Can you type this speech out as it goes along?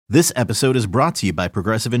This episode is brought to you by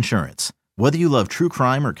Progressive Insurance. Whether you love true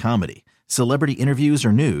crime or comedy, celebrity interviews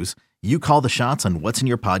or news, you call the shots on what's in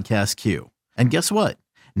your podcast queue. And guess what?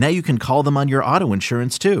 Now you can call them on your auto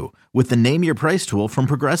insurance too with the Name Your Price tool from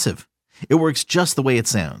Progressive. It works just the way it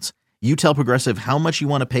sounds. You tell Progressive how much you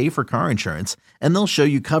want to pay for car insurance, and they'll show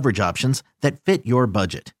you coverage options that fit your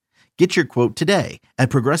budget. Get your quote today at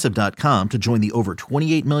Progressive.com to join the over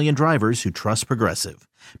 28 million drivers who trust Progressive.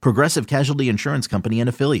 Progressive Casualty Insurance Company and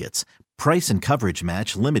Affiliates. Price and coverage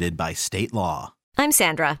match limited by state law. I'm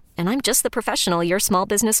Sandra, and I'm just the professional your small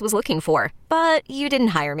business was looking for. But you didn't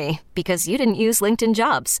hire me because you didn't use LinkedIn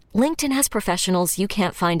Jobs. LinkedIn has professionals you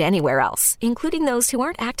can't find anywhere else, including those who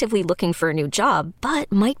aren't actively looking for a new job,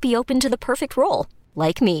 but might be open to the perfect role,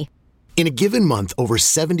 like me. In a given month, over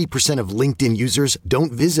 70% of LinkedIn users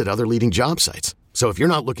don't visit other leading job sites. So if you're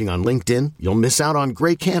not looking on LinkedIn, you'll miss out on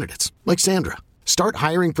great candidates like Sandra. Start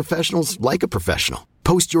hiring professionals like a professional.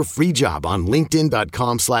 Post your free job on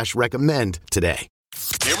linkedin.com/recommend today.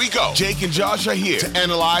 Here we go. Jake and Josh are here to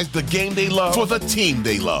analyze the game they love for the team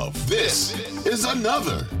they love. This is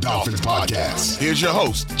another Dolphins podcast. Here's your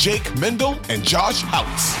host, Jake Mendel and Josh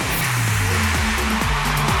Houtz.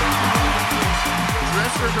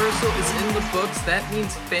 Dress rehearsal is in the books. That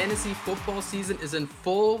means fantasy football season is in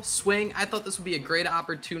full swing. I thought this would be a great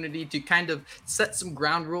opportunity to kind of set some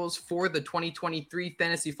ground rules for the 2023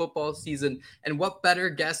 fantasy football season. And what better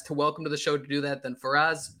guest to welcome to the show to do that than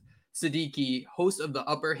Faraz, Siddiqi, host of the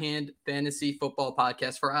Upper Hand Fantasy Football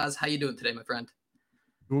Podcast. Faraz, how you doing today, my friend?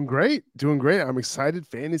 Doing great. I'm excited.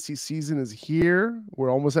 Fantasy season is here. We're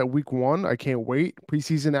almost at week 1. I can't wait.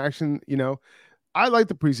 Preseason action, I like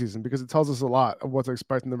the preseason because it tells us a lot of what to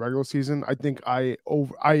expect in the regular season. I think I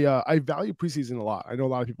value preseason a lot. I know a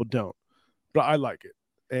lot of people don't, but I like it.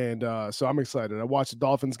 And so I'm excited. I watched the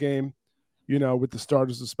Dolphins game, with the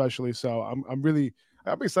starters especially. So I'm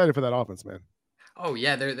excited for that offense, man. Oh,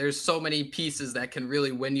 yeah, there's so many pieces that can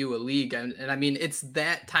really win you a league. And I mean, it's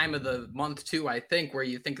that time of the month, too, I think, where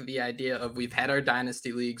you think of the idea of we've had our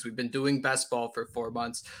dynasty leagues. We've been doing best ball for 4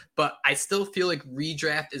 months. But I still feel like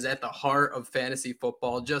redraft is at the heart of fantasy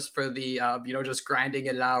football, just for the, just grinding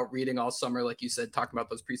it out, reading all summer, like you said, talking about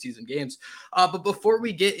those preseason games. But before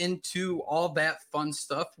we get into all that fun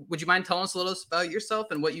stuff, would you mind telling us a little about yourself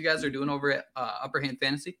and what you guys are doing over at Upper Hand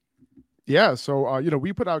Fantasy? Yeah, so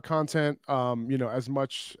we put out content, as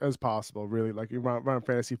much as possible, really, like around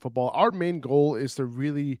fantasy football. Our main goal is to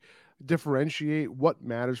really differentiate what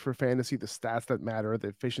matters for fantasy, the stats that matter, the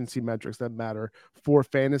efficiency metrics that matter for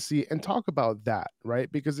fantasy, and talk about that,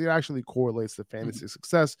 right? Because it actually correlates to fantasy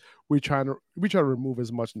success. We try to remove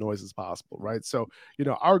as much noise as possible, right? So,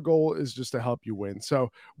 our goal is just to help you win. So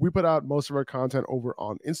we put out most of our content over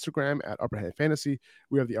on Instagram at Upper Hand Fantasy.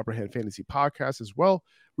 We have the Upper Hand Fantasy podcast as well.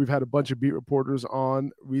 We've had a bunch of beat reporters on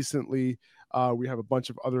recently. We have a bunch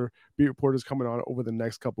of other beat reporters coming on over the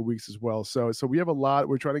next couple of weeks as well. So we have a lot.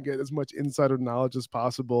 We're trying to get as much insider knowledge as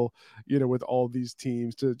possible, with all these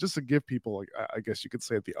teams to give people, like, I guess you could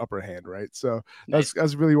say, the upper hand, right? So Nice.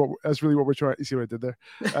 that's really what we're trying. You see what I did there?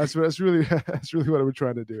 That's really what we're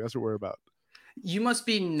trying to do. That's what we're about. You must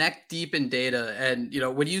be neck deep in data. And,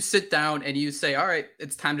 when you sit down and you say, all right,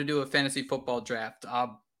 it's time to do a fantasy football draft.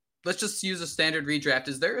 Let's just use a standard redraft.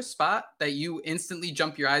 Is there a spot that you instantly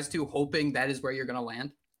jump your eyes to, hoping that is where you're going to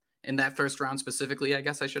land in that first round specifically, I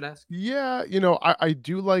guess I should ask? Yeah, I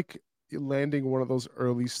do like landing one of those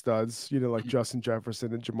early studs, like Justin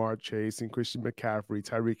Jefferson and Jamar Chase and Christian McCaffrey,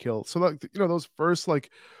 Tyreek Hill. So, like, those first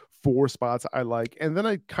 4 spots I like, and then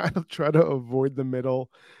I kind of try to avoid the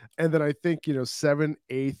middle. And then I think 7th,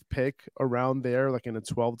 8th pick around there, like in a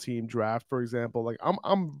 12-team draft, for example. Like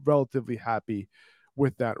I'm relatively happy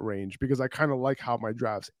with that range because I kind of like how my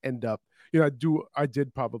drafts end up. I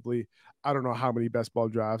did probably, I don't know how many best ball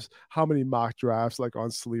drafts, how many mock drafts, like on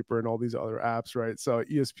Sleeper and all these other apps, right? So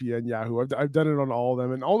ESPN, Yahoo, I've done it on all of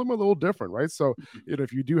them, and all of them are a little different, right? So,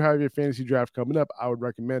 if you do have your fantasy draft coming up, I would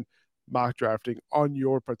recommend mock drafting on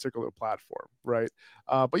your particular platform, right?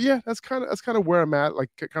 But yeah, that's kind of where I'm at,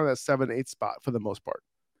 like kind of that 7-8 spot for the most part.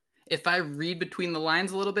 If I read between the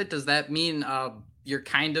lines a little bit, does that mean you're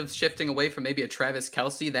kind of shifting away from maybe a Travis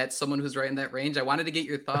Kelce? That's someone who's right in that range. I wanted to get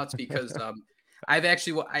your thoughts because I've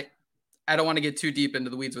actually, I don't want to get too deep into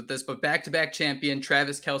the weeds with this, but back-to-back champion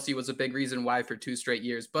Travis Kelce was a big reason why for 2 straight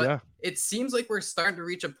years. But It seems like we're starting to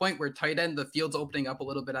reach a point where tight end, the field's opening up a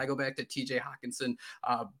little bit. I go back to TJ Hawkinson,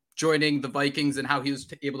 joining the Vikings and how he was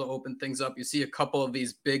able to open things up. You see a couple of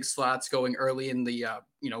these big slots going early in the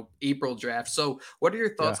April draft. So what are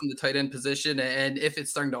your thoughts on the tight end position and if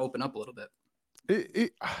it's starting to open up a little bit?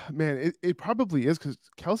 It man, it probably is because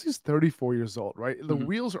Kelsey's 34 years old, right? The Mhm.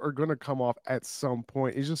 wheels are going to come off at some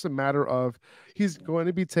point. It's just a matter of he's going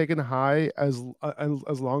to be taken high as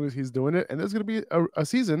long as he's doing it, and there's going to be a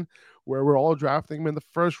season where we're all drafting him in the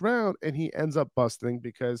first round, and he ends up busting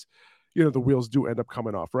because the wheels do end up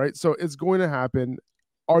coming off, right? So it's going to happen.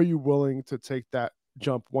 Are you willing to take that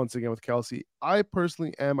jump once again with Kelsey? I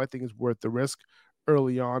personally am. I think it's worth the risk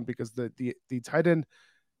early on because the tight end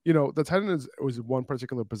the tight end was one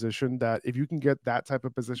particular position that if you can get that type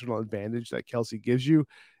of positional advantage that Kelsey gives you,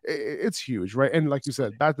 it's huge, right? And like you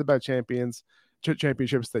said, back-to-back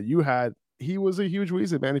championships that you had, he was a huge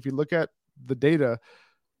reason, man. If you look at the data,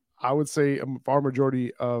 I would say a far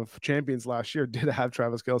majority of champions last year did have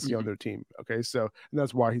Travis Kelsey on Mhm. their team. Okay, so and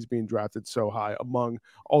that's why he's being drafted so high among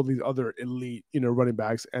all these other elite, running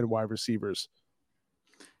backs and wide receivers.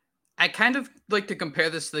 I kind of like to compare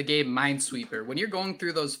this to the game Minesweeper. When you're going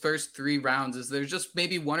through those first 3 rounds, is there just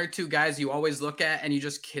maybe one or two guys you always look at and you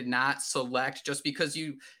just cannot select just because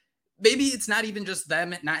maybe it's not even just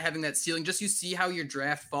them not having that ceiling, just you see how your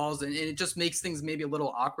draft falls and it just makes things maybe a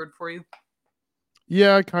little awkward for you?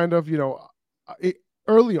 Yeah, kind of.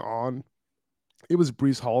 Early on, it was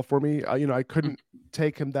Brees Hall for me. I Mm. couldn't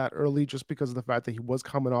take him that early just because of the fact that he was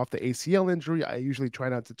coming off the ACL injury. I usually try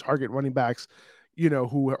not to target running backs,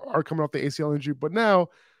 who are coming off the ACL injury. But now,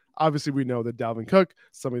 obviously, we know that Dalvin Cook,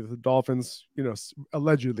 some of the Dolphins,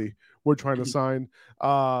 allegedly were trying to Mhm. sign,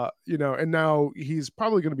 and now he's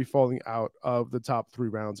probably going to be falling out of the top 3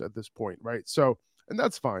 rounds at this point, right? So, and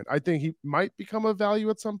that's fine. I think he might become a value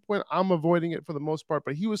at some point. I'm avoiding it for the most part,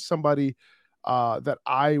 but he was somebody that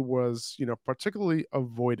I was, particularly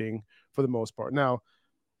avoiding for the most part. Now,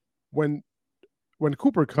 when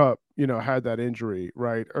Cooper Cup, had that injury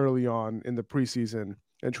right early on in the preseason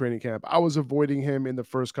and training camp, I was avoiding him in the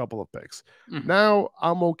first couple of picks. Mhm. Now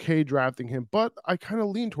I'm okay drafting him, but I kind of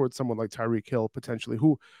lean towards someone like Tyreek Hill potentially,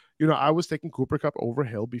 who, I was taking Cooper Cup over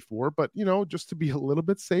Hill before, but just to be a little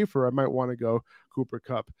bit safer, I might want to go Cooper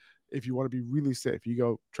Cup. If you want to be really safe, you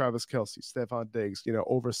go Travis Kelsey, Stephon Diggs,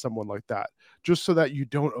 over someone like that, just so that you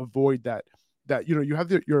don't avoid that you have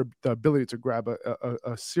the ability to grab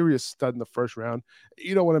a serious stud in the first round.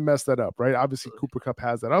 You don't want to mess that up, right? Obviously, Cooper Cup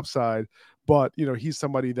has that upside, but he's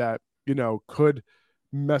somebody that could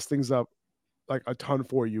mess things up like a ton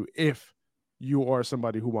for you if you are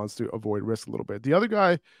somebody who wants to avoid risk a little bit. The other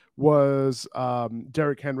guy was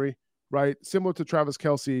Derrick Henry, right? Similar to Travis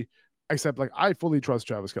Kelsey, except like I fully trust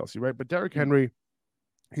Travis Kelsey, right? But Derrick Mhm. Henry,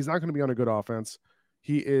 he's not going to be on a good offense.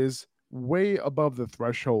 He is way above the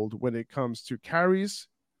threshold when it comes to carries,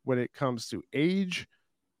 when it comes to age.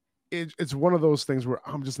 It's one of those things where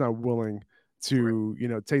I'm just not willing Right.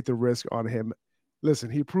 to, take the risk on him. Listen,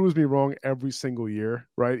 he proves me wrong every single year,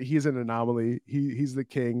 right? He's an anomaly. He's the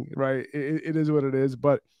king, right? It is what it is.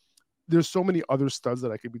 But there's so many other studs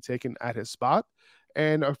that I could be taking at his spot,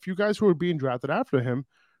 and a few guys who are being drafted after him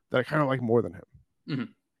that I kind of like more than him. Mhm.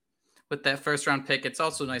 With that first round pick, it's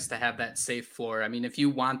also nice to have that safe floor. I mean, if you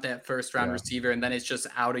want that first round Yeah. receiver and then it's just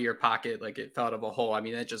out of your pocket like it fell out of a hole, I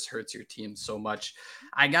mean, that just hurts your team so much.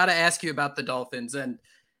 I got to ask you about the Dolphins. And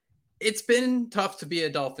it's been tough to be a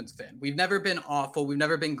Dolphins fan. We've never been awful. We've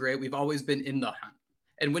never been great. We've always been in the hunt.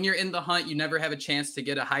 And when you're in the hunt, you never have a chance to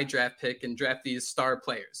get a high draft pick and draft these star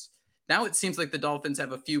players. Now it seems like the Dolphins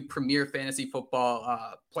have a few premier fantasy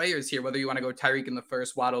football players here, whether you want to go Tyreek in the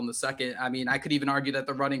first, Waddle in the second. I mean, I could even argue that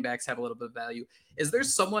the running backs have a little bit of value. Is there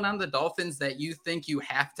someone on the Dolphins that you think you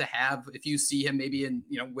have to have if you see him maybe in,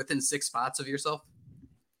 within 6 spots of yourself?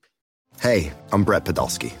 Hey, I'm Brett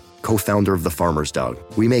Podolsky, co-founder of The Farmer's Dog.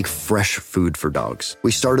 We make fresh food for dogs.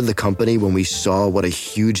 We started the company when we saw what a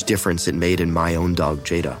huge difference it made in my own dog,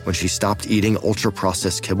 Jada, when she stopped eating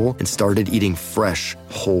ultra-processed kibble and started eating fresh,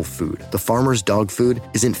 whole food. The Farmer's Dog food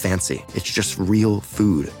isn't fancy. It's just real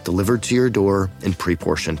food delivered to your door in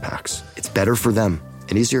pre-portioned packs. It's better for them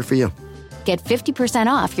and easier for you. Get 50%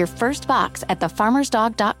 off your first box at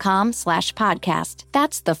thefarmersdog.com/podcast.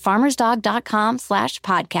 That's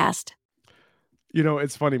thefarmersdog.com/podcast.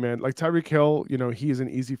 It's funny, man. Like Tyreek Hill, he is an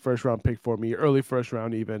easy first round pick for me, early first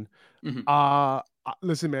round even. Mhm.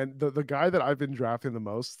 Listen, man, the guy that I've been drafting the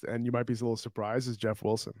most, and you might be a little surprised, is Jeff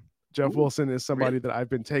Wilson. Jeff Ooh, Wilson is somebody really? that I've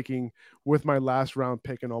been taking with my last round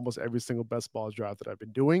pick in almost every single best ball draft that I've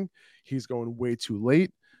been doing. He's going way too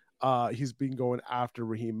late. He's been going after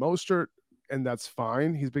Raheem Mostert, and that's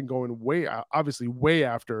fine. He's been going obviously way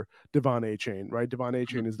after Devon A-Chain, right? Devon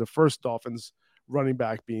A-Chain Mhm. is the first Dolphins running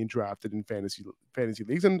back being drafted in fantasy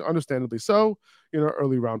leagues, and understandably so,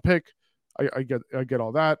 early round pick. I get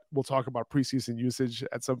all that. We'll talk about preseason usage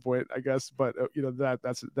at some point, I guess, but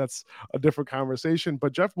that's a different conversation.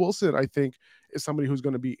 But Jeff Wilson, I think, is somebody who's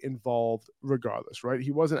going to be involved regardless, right?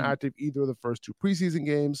 He wasn't active either of the first 2 preseason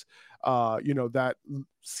games. That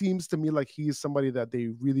seems to me like he's somebody that they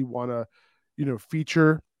really want to,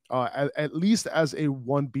 feature at least as a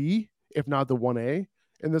 1B, if not the 1A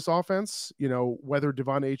in this offense. Whether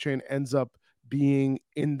Devon Achane ends up being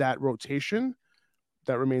in that rotation,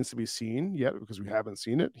 that remains to be seen yet, because we haven't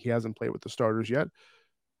seen it. He hasn't played with the starters yet,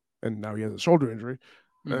 and now he has a shoulder injury.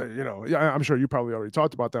 I'm sure you probably already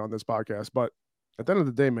talked about that on this podcast, but at the end of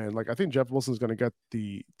the day, man, I think Jeff Wilson's going to get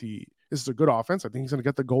this is a good offense. I think he's going to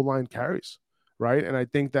get the goal line carries, right? And I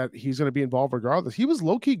think that he's going to be involved regardless. He was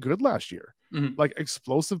low-key good last year.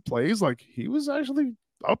 Explosive plays, he was actually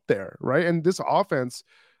up there, right? And this offense,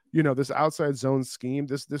 this outside zone scheme,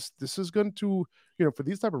 this is going to, for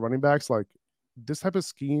these type of running backs, this type of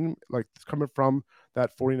scheme, coming from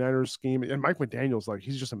that 49ers scheme, and Mike McDaniel's,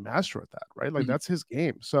 he's just a master at that, right? That's his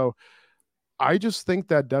game. So I just think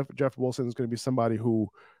that Jeff Wilson is going to be somebody who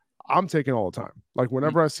I'm taking all the time.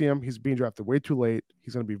 Whenever I see him, he's being drafted way too late.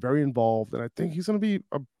 He's going to be very involved, and I think he's going to be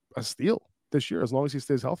a steal this year as long as he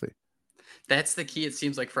stays healthy. That's the key, it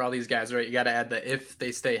seems like, for all these guys, right? You got to add the if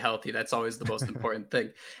they stay healthy. That's always the most important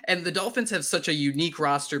thing. And the Dolphins have such a unique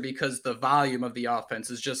roster because the volume of the offense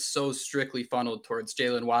is just so strictly funneled towards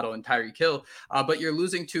Jalen Waddle and Tyreek Hill. But you're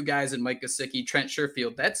losing 2 guys in Mike Gesicki, Trent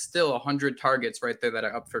Sherfield. That's still 100 targets right there that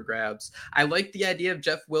are up for grabs. I like the idea of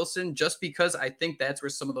Jeff Wilson just because I think that's where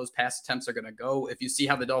some of those pass attempts are going to go. If you see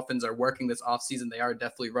how the Dolphins are working this offseason, they are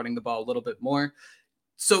definitely running the ball a little bit more.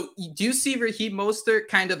 So do you see Raheem Mostert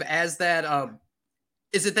kind of as that?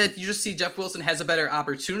 Is it that you just see Jeff Wilson has a better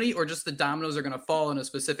opportunity, or just the dominoes are going to fall in a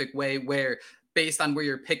specific way where, based on where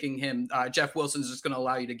you're picking him, Jeff Wilson is just going to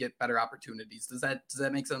allow you to get better opportunities? Does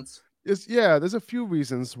that make sense? There's a few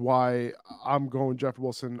reasons why I'm going Jeff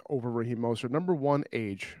Wilson over Raheem Mostert. Number 1,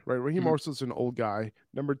 age, right? Raheem Mostert's an old guy.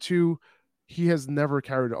 Number 2, he has never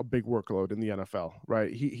carried a big workload in the NFL,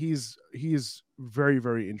 right? He's very,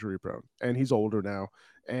 very injury prone, and he's older now.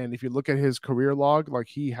 And if you look at his career log,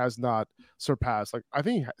 he has not surpassed, I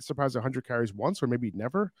think he surpassed 100 carries once, or maybe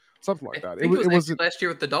never, something like that. It was last year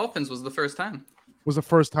with the Dolphins was the first time. Was the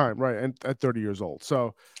first time, right? And at 30 years old.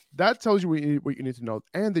 So that tells you what you need to know.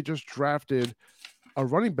 And they just drafted a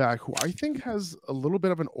running back who I think has a little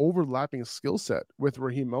bit of an overlapping skill set with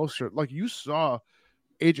Raheem Mostert. You saw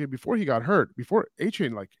AJ before he got hurt, before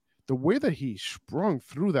AJ, the way that he sprung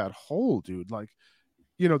through that hole, dude,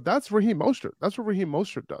 that's Raheem Mostert. That's what Raheem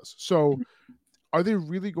Mostert does. So are they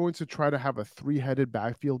really going to try to have a 3-headed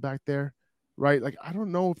backfield back there? Right? I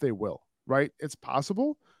don't know if they will, right? It's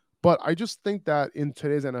possible, but I just think that in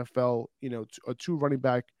today's NFL, a 2 running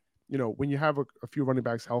back, when you have a few running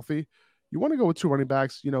backs healthy, you want to go with 2 running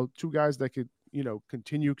backs, 2 guys that could,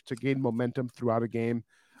 continue to gain momentum throughout a game.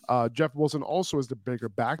 Jeff Wilson also is the bigger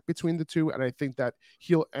back between the 2, and I think that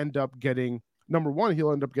he'll end up getting, number 1,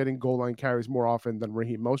 he'll end up getting goal line carries more often than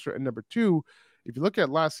Raheem Mostert, and number 2, if you look at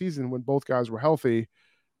last season when both guys were healthy,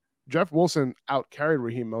 Jeff Wilson out-carried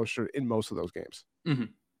Raheem Mostert in most of those games.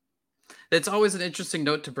 That's always an interesting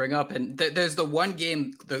note to bring up. And there's the one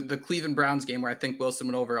game, the Cleveland Browns game, where I think Wilson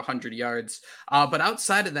went over 100 yards. But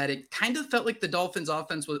outside of that, it kind of felt like the Dolphins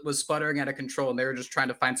offense was sputtering out of control, and they were just trying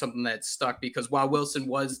to find something that stuck, because while Wilson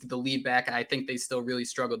was the lead back, I think they still really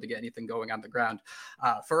struggled to get anything going on the ground.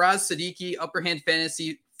 Faraz, Siddiqi, Upper Hand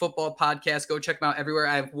Fantasy Football Podcast. Go check them out everywhere.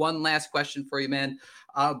 I have one last question for you, man.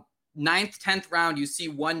 9th, 10th round, you see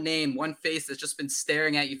one name, one face that's just been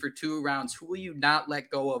staring at you for 2 rounds. Who will you not let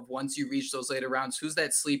go of once you reach those later rounds? Who's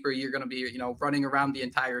that sleeper you're going to be, running around the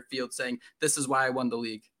entire field saying, this is why I won the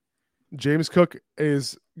league? James Cook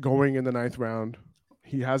is going in the 9th round.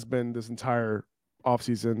 He has been this entire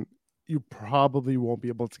offseason. You probably won't be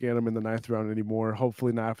able to get him in the 9th round anymore.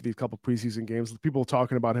 Hopefully not for these couple preseason games. People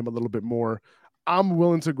talking about him a little bit more. I'm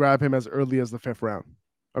willing to grab him as early as the 5th round.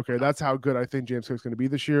 Okay, that's how good I think James Cook's going to be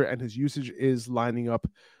this year, and his usage is lining up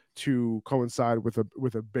to coincide with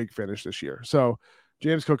a big finish this year. So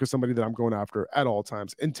James Cook is somebody that I'm going after at all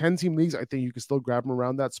times. In 10-team leagues, I think you can still grab him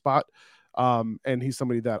around that spot, and he's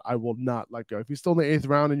somebody that I will not let go. If he's still in the 8th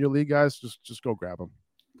round in your league, guys, just go grab him.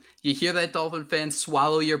 You hear that, Dolphin fans?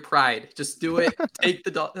 Swallow your pride. Just do it. Take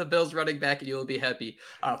the Bills running back, and you'll be happy.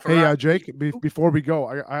 Hey, Jake, before we go,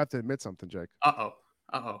 I have to admit something, Jake. Uh-oh.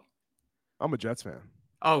 I'm a Jets fan.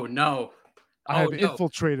 Oh, no. I have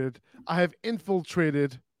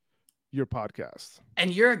infiltrated your podcast.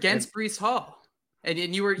 And you're against Breece Hall. And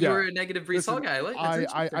you were a negative Breece Hall guy.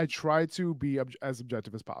 I try to be as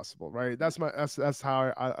objective as possible, right? That's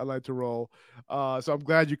how I like to roll. So I'm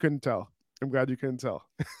glad you couldn't tell. I'm glad you couldn't tell.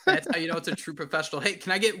 That's how you know it's a true professional. Hey,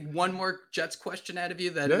 can I get one more Jets question out of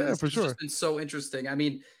you? Yeah, for Has sure. just been so interesting. I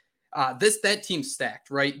mean, that team's stacked,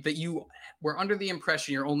 right? That you were under the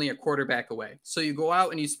impression you're only a quarterback away. So you go out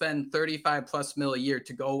and you spend 35 plus mil a year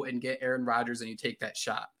to go and get Aaron Rodgers and you take that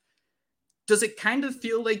shot. Does it kind of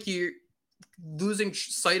feel like you're losing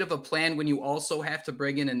sight of a plan when you also have to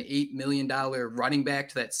bring in an $8 million running back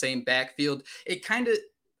to that same backfield? It kind of,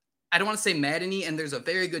 I don't want to say Madden-y, and there's a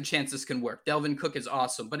very good chance this can work. Delvin Cook is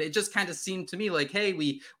awesome, but it just kind of seemed to me like, hey,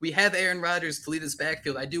 we have Aaron Rodgers to lead this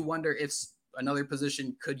backfield. I do wonder if another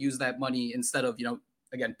position could use that money instead of,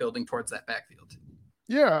 again, building towards that backfield.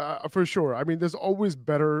 Yeah, for sure. I mean, there's always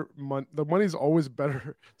better money. The money's always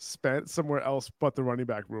better spent somewhere else but the running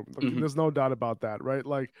back room. Mm-hmm. There's no doubt about that, right?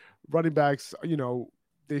 Like running backs,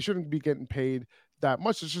 they shouldn't be getting paid that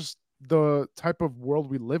much. It's just the type of world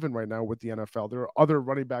we live in right now with the NFL. There are other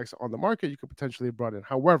running backs on the market you could potentially have brought in.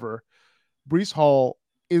 However, Breece Hall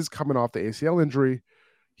is coming off the ACL injury.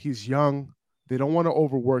 He's young. They don't want to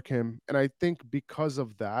overwork him. And I think because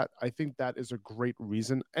of that, I think that is a great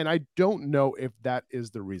reason. And I don't know if that is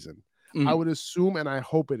the reason. Mm-hmm. I would assume, and I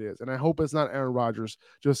hope it is. And I hope it's not Aaron Rodgers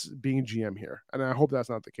just being GM here. And I hope that's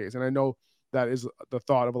not the case. And I know that is the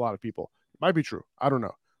thought of a lot of people. It might be true. I don't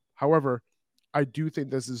know. However, I do think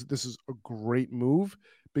this is a great move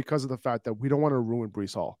because of the fact that we don't want to ruin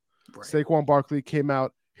Breece Hall. Right. Saquon Barkley came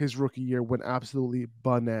out his rookie year, went absolutely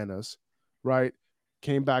bananas, right?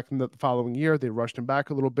 Came back in the following year. They rushed him back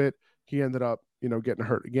a little bit. He ended up, getting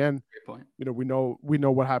hurt again. Great point. We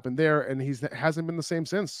know what happened there, and he hasn't been the same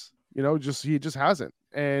since. He just hasn't.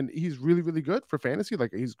 And he's really, really good for fantasy.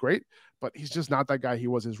 Like he's great, but he's just not that guy he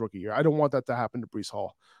was his rookie year. I don't want that to happen to Breece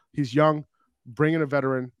Hall. He's young. Bring in a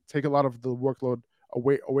veteran, take a lot of the workload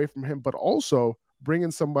away from him, but also bring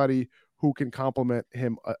in somebody who can complement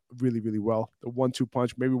him really, really well. The 1-2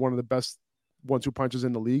 punch, maybe one of the best 1-2 punches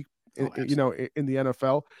in the league, in the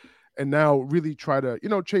NFL. And now really try to,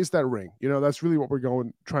 chase that ring. That's really what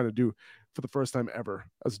we're trying to do for the first time ever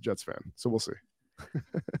as a Jets fan. So we'll see.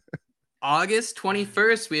 August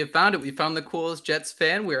 21st, we have found it. We found the coolest Jets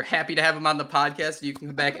fan. We're happy to have him on the podcast. You can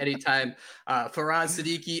come back anytime. Faraz,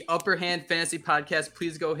 Siddiqi, Upper Hand Fantasy Podcast.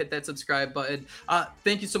 Please go hit that subscribe button.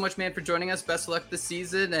 Thank you so much, man, for joining us. Best of luck this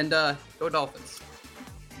season, and go Dolphins.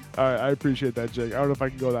 All right, I appreciate that, Jake. I don't know if I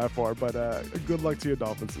can go that far, but good luck to your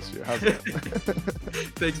Dolphins this year. How's that?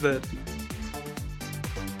 Thanks, man.